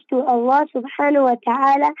returns to Allah subhanahu wa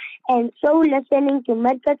ta'ala, and so listening to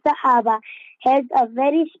Markaz Sahaba has a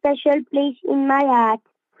very special place in my heart.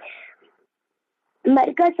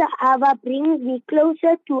 Markaz Sahaba brings me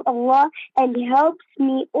closer to Allah and helps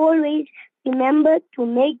me always remember to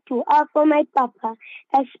make dua for my papa,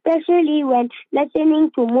 especially when listening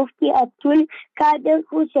to Mufti Abdul Qadir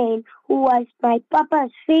Hussain, who was my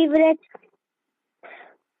papa's favorite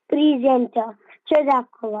presenter.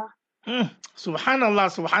 Jazakallah.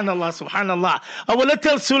 Subhanallah. Our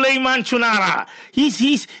little Sulaiman Chunara. He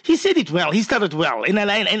said it well. He started well. And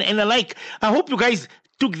I hope you guys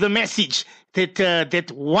took the message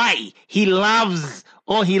that why he loves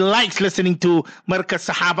or he likes listening to Markaz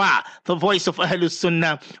Sahaba, the voice of Ahlus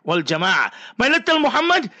Sunnah wal Jama'ah. My little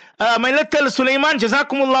Muhammad, my little Sulaiman,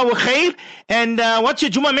 Jazakumullahu khair. And what's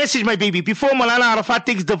your Juma message, my baby, before Maulana Arafat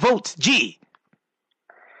takes the votes? G.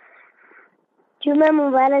 Juma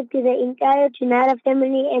Mubarak to the entire Chunara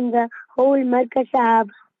family and the whole Markaz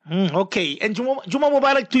Sahaba. Okay, and Juma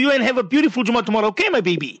Mubarak to you, and have a beautiful Juma tomorrow, okay, my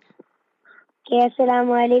baby? Okay,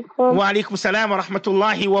 assalamu alaikum. Wa alaikum salam wa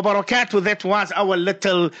rahmatullahi wa barakatuh. That was our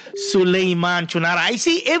little Sulaiman Chunara. I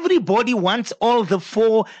see everybody wants all the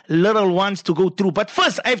 4 little ones to go through, but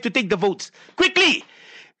first I have to take the votes. Quickly,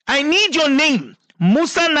 I need your name.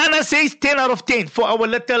 Musa Nana says 10 out of 10 for our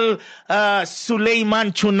little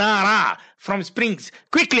Sulaiman Chunara from Springs.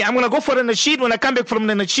 Quickly, I'm going to go for the nasheed. When I come back from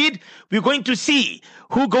the nasheed, we're going to see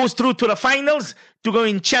who goes through to the finals to go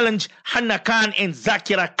and challenge Hanna Khan and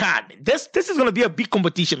Zakira Khan. This is going to be a big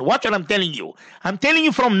competition. Watch what I'm telling you. I'm telling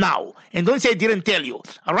you from now. And don't say I didn't tell you.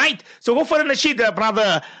 All right? So go for the nasheed,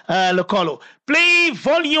 brother Lokolo. Play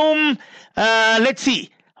volume, let's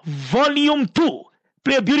see, volume 2.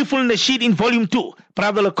 Play a beautiful nasheed in volume 2,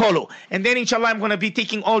 brother Lokolo. And then inshallah, I'm going to be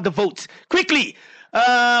taking all the votes. Quickly,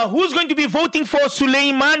 who's going to be voting for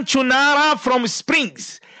Sulaiman Chunara from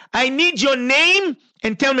Springs? I need your name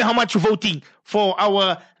and tell me how much you're voting for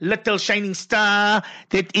our little shining star,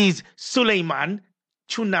 that is Sulaiman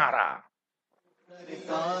Chunara.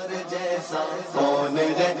 सरकार जैसा कौन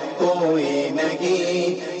है कोई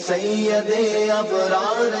नहीं सैयदे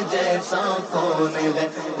अबरार जैसा कौन है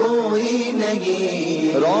कोई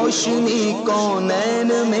नहीं रोशनी कौनैन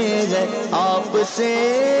में है आपसे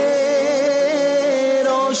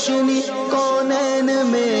रोशनी कौनैन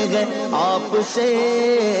में है आपसे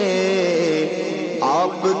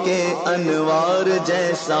आपके अनवार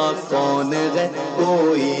जैसा कौन है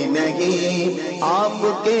कोई नहीं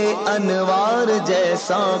आपके अनवार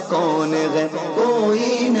जैसा कौन है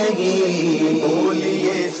कोई नहीं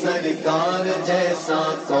बोलिए सरकार जैसा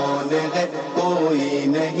कौन है कोई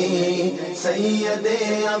नहीं सैयदे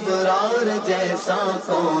अबरार जैसा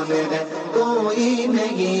कौन है कोई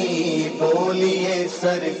नहीं बोलिए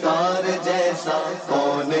सरकार जैसा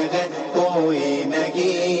कौन है कोई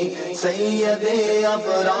नहीं सैयदे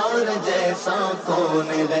अबरार जैसा कौन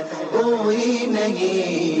है कोई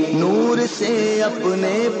नहीं नूर से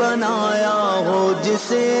अपने बनाया हो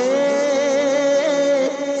जिसे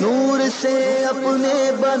नूर से अपने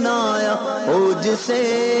बनाया हो जिसे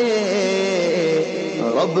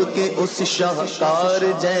रब के उस शाहकार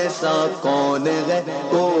जैसा कौन है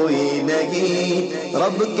कोई नहीं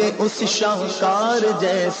रब के उस शाहकार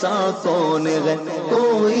जैसा कौन है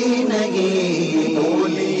कोई नहीं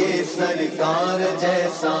बोलिए सरकार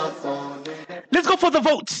जैसा कौन है. Let's go for the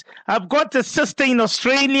votes. I've got a sister in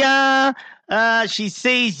Australia. She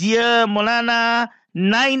says here, Molana,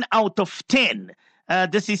 9 out of 10.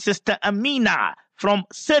 This is Sister Amina from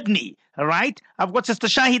Sydney. All right. I've got Sister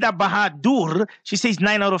Shahida Bahadur. She says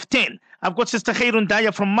 9 out of 10. I've got Sister Khairun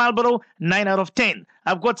Daya from Marlborough, 9 out of 10.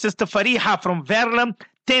 I've got Sister Fariha from Verulam,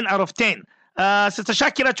 10 out of 10. Sister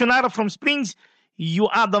Shakira Chunara from Springs, you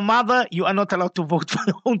are the mother. You are not allowed to vote for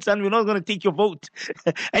your own son. We're not going to take your vote.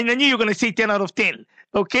 And I knew you were going to say 10 out of 10.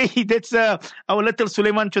 Okay, that's our little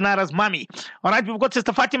Sulaiman Chunara's mommy. All right, we've got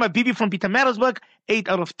Sister Fatima Bibi from Pietermaritzburg, 8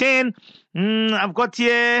 out of 10. I've got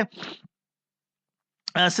here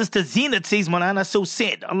Sister Zenat says, Malana, so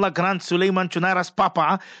sad. Allah grant Sulaiman Chunara's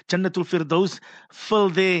papa, Jannatul Firdaus, fill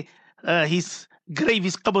his grave,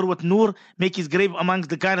 his qabr with nur, make his grave amongst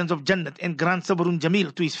the gardens of Jannat, and grant Sabrun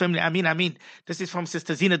Jamil to his family. Ameen, Ameen. This is from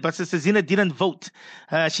Sister Zenat, but Sister Zenat didn't vote.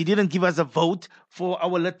 She didn't give us a vote for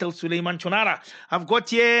our little Sulaiman Chunara. I've got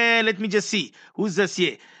here, let me just see. Who's this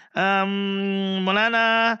here?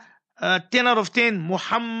 Malana, 10 out of 10,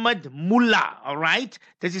 Muhammad Mullah, all right?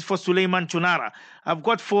 This is for Sulaiman Chunara. I've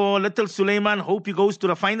got for little Sulaiman, hope he goes to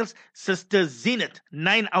the finals, Sister Zenat,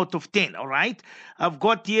 9 out of 10, all right? I've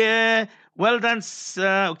got here, well done,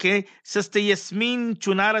 okay, Sister Yasmin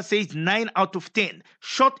Chunara says 9 out of 10,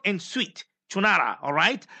 short and sweet, Chunara, all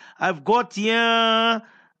right? I've got here,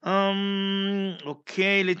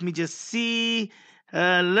 okay, let me just see,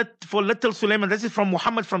 for little Sulaiman, this is from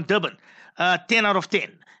Muhammad from Durban, 10 out of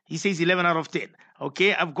 10. He says 11 out of 10.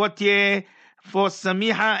 Okay, I've got here for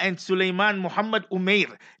Samiha and Sulaiman Muhammad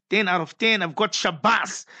Umair, 10 out of 10. I've got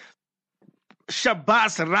Shabazz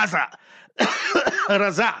Raza,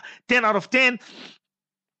 Raza, 10 out of 10.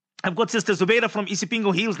 I've got Sister Zubaira from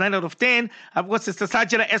Isipingo Hills, 9 out of 10. I've got Sister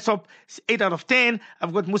Sajira Esop, 8 out of 10.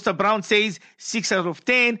 I've got Musta Brown says 6 out of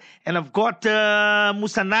 10. And I've got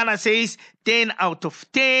Musa Nana says 10 out of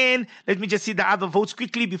 10. Let me just see the other votes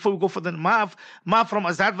quickly before we go for the Mav. Mav from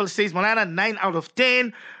Azadville says, Malana, 9 out of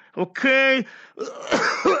 10. Okay.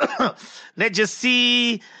 Let's just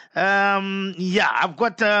see. I've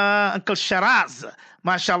got Uncle Sharaz,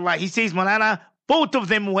 mashallah. He says, Malana, both of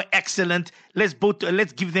them were excellent. Let's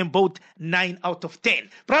give them both 9 out of 10.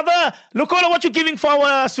 Brother, Lukola, what you giving for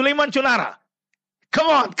our Sulaiman Chunara? Come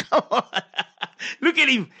on. Look at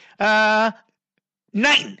him. 9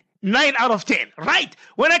 out of 10. Right.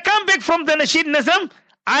 When I come back from the Nasheed Nazam,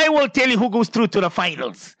 I will tell you who goes through to the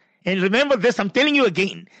finals. And remember this, I'm telling you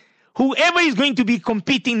again. Whoever is going to be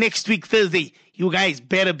competing next week, Thursday, you guys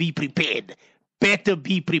better be prepared. Better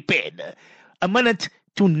be prepared. A minute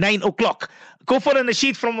to 9 o'clock. Go for a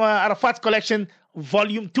nasheed from Arafat's collection,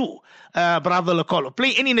 Volume 2, Brother Lokolo.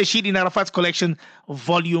 Play any nasheed in Arafat's collection,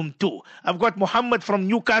 Volume 2. I've got Muhammad from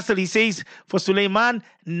Newcastle. He says, for Sulaiman,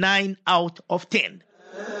 9 out of 10.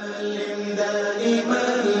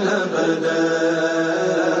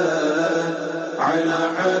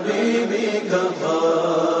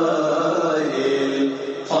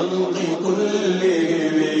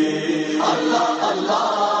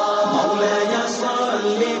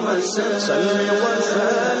 صل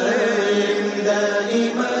وسلم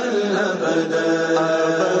دائما أبدا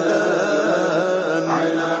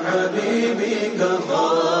على حبيبك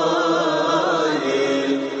خير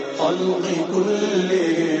الخلق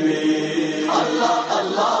كلهم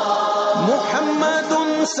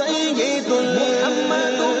سيد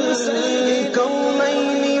محمد سيد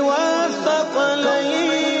الكونين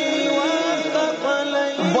والثقلين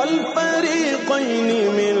والفريقين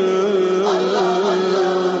من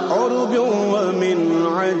عرب ومن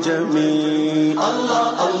عجم.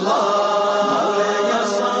 الله الله مولاي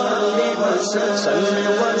صل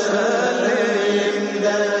وسلم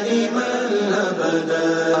دائما أبدا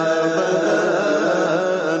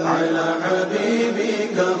على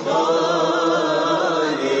حبيبك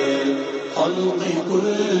خير الخلق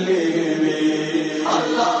كلهم.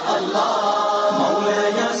 الله الله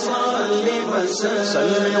مولاي صل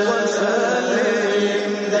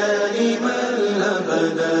وسلم دائما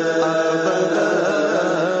أبدا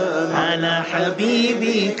على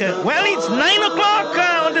حبيبك. Well, it's 9 o'clock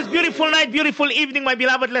on this beautiful night, beautiful evening, my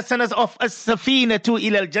beloved listeners of As-Safinatu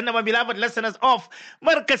ila al-Jannah, my beloved listeners of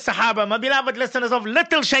Markaz Sahaba, my beloved listeners of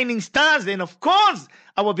Little Shining Stars, and of course,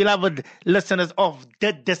 our beloved listeners of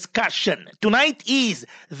The Discussion. Tonight is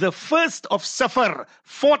the 1st of Safar,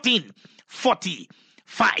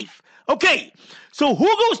 1445. Okay, so who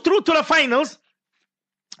goes through to the finals?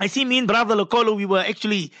 I see me and Brother Lokolo, we were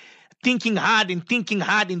actually thinking hard.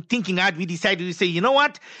 We decided to say, you know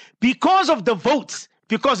what? Because of the votes,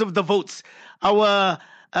 our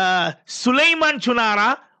Sulaiman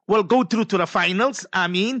Chunara will go through to the finals,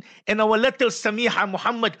 Ameen. And our little Samiha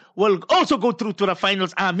Muhammad will also go through to the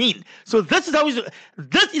finals, Ameen. So this is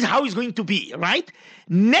how it's going to be, right?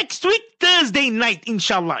 Next week, Thursday night,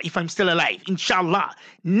 inshallah, if I'm still alive, inshallah.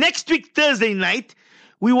 Next week, Thursday night,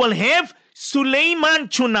 we will have Sulaiman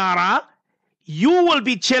Chunara. You will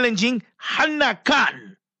be challenging Hanna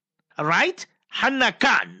Khan, right? Hanna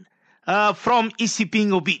Khan from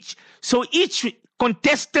Isipingo Beach. So each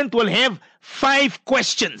contestant will have 5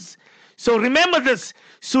 questions. So remember this.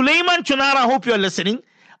 Sulaiman Chunara, I hope you are listening.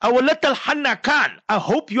 Our little Hanna Khan, I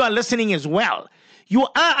hope you are listening as well. You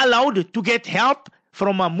are allowed to get help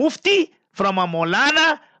from a mufti, from a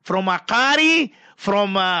Maulana, from a Qari,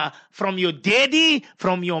 from your daddy,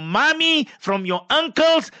 from your mommy, from your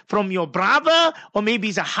uncles, from your brother, or maybe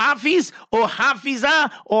it's a Hafiz, or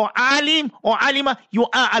Hafiza, or Alim, or Alima. You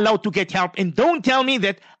are allowed to get help. And don't tell me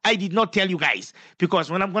that I did not tell you guys.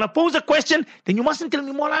 Because when I'm going to pose a question, then you mustn't tell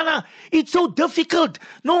me, Maulana, it's so difficult.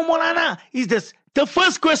 No, Maulana, is this. The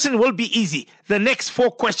first question will be easy. The next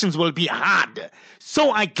 4 questions will be hard.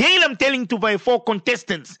 So again, I'm telling to my 4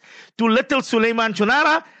 contestants, to little Sulaiman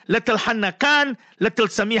Chunara, little Hanna Khan, little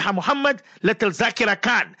Samiha Muhammad, little Zakira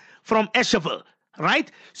Khan from Eshevel,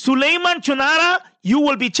 right? Sulaiman Chunara, you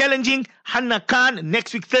will be challenging Hanna Khan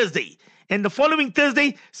next week, Thursday. And the following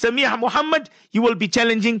Thursday, Samiha Muhammad, you will be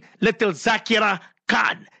challenging little Zakira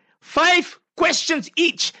Khan. 5 questions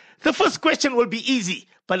each. The first question will be easy,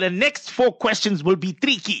 but the next 4 questions will be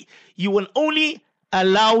tricky. You will only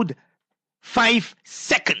allowed 5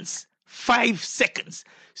 seconds. 5 seconds.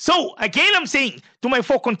 So again, I'm saying to my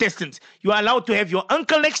 4 contestants, you are allowed to have your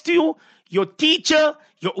uncle next to you, your teacher,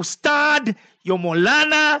 your ustad, your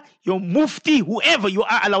Maulana, your mufti, whoever. You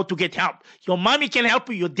are allowed to get help. Your mommy can help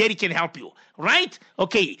you, your daddy can help you, right?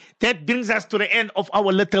 Okay, that brings us to the end of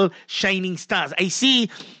our little shining stars. I see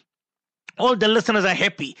all the listeners are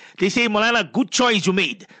happy. They say, Maulana, good choice you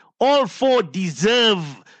made. All 4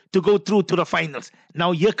 deserve to go through to the finals.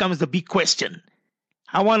 Now here comes the big question.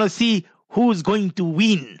 I want to see who's going to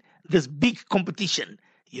win this big competition.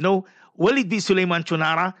 You know, will it be Sulaiman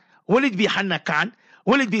Chunara? Will it be Hanna Khan?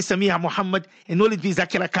 Will it be Samiha Muhammad? And will it be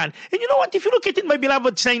Zakira Khan? And you know what? If you look at it, my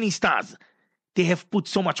beloved shining stars, they have put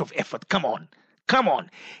so much of effort. Come on.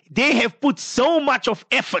 They have put so much of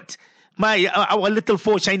effort, our little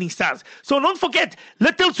 4 shining stars. So don't forget,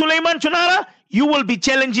 little Sulaiman Chunara, you will be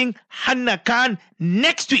challenging Hanna Khan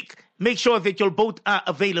next week. Make sure that you both are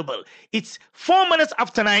available. It's 4 minutes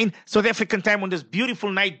after 9, South African time on this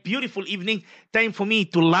beautiful night, beautiful evening. Time for me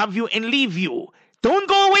to love you and leave you. Don't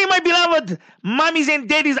go away, my beloved mommies and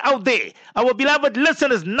daddies out there. Our beloved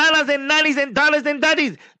listeners, nanas and nannies and dollars and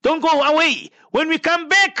daddies. Don't go away. When we come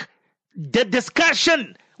back, the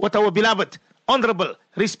discussion with our beloved, honorable,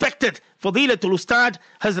 respected, Fadilatul Ustad,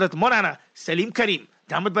 Hazrat Maulana Salim Karim.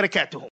 Damat barakatuhu.